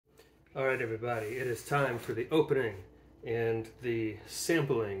All right, everybody, it is time for the opening and the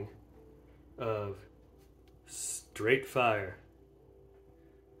sampling of Straight Fire.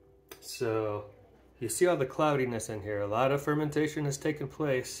 So you see all the cloudiness in here. A lot of fermentation has taken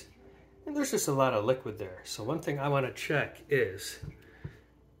place and there's just a lot of liquid there. So one thing I want to check is,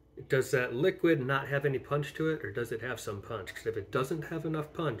 does that liquid not have any punch to it, or does it have some punch? Because if it doesn't have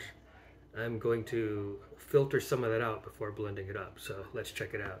enough punch, I'm going to filter some of that out before blending it up. So let's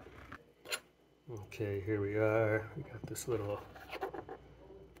check it out. Okay, here we are. We got this little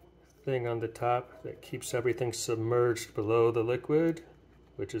thing on the top that keeps everything submerged below the liquid,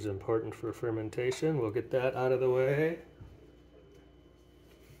 which is important for fermentation. We'll get that out of the way.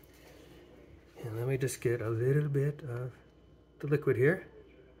 And let me just get a little bit of the liquid here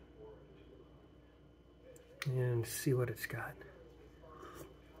and see what it's got.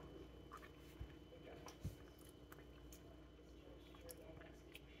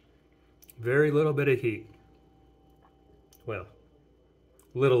 Very little bit of heat. Well,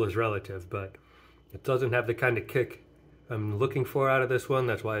 little is relative, but it doesn't have the kind of kick I'm looking for out of this one.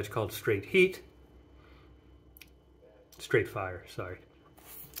 That's why it's called straight heat. Straight fire, sorry.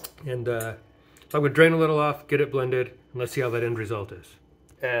 And I'm going to drain a little off, get it blended, and let's see how that end result is.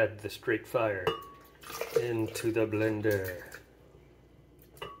 Add the straight fire into the blender.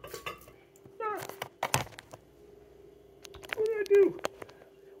 What did I do?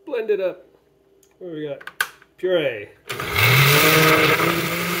 Blend it up. What do we got? Puree.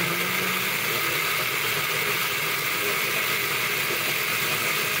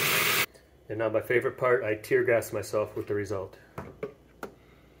 And now my favorite part, I tear gas myself with the result.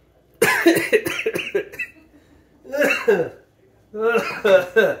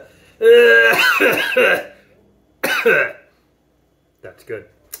 That's good.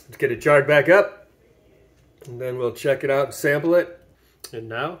 Let's get it jarred back up, and then we'll check it out and sample it. And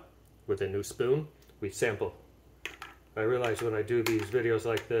now, with a new spoon, we sample. I realize when I do these videos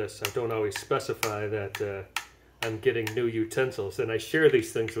like this, I don't always specify that I'm getting new utensils, and I share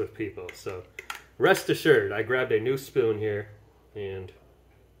these things with people. So rest assured, I grabbed a new spoon here, and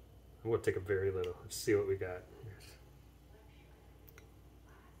I'm going to take a very little. Let's see what we got.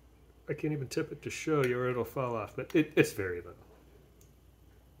 I can't even tip it to show you or it'll fall off, but it's very little.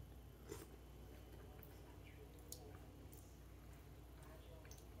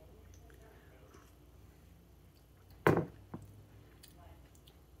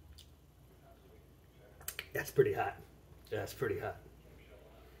 That's pretty hot. That's pretty hot.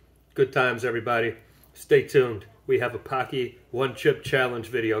 Good times, everybody. Stay tuned. We have a Pocky One Chip Challenge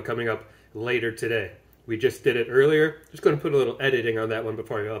video coming up later today. We just did it earlier. Just going to put a little editing on that one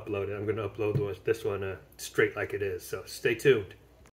before I upload it. I'm going to upload this one straight like it is. So stay tuned.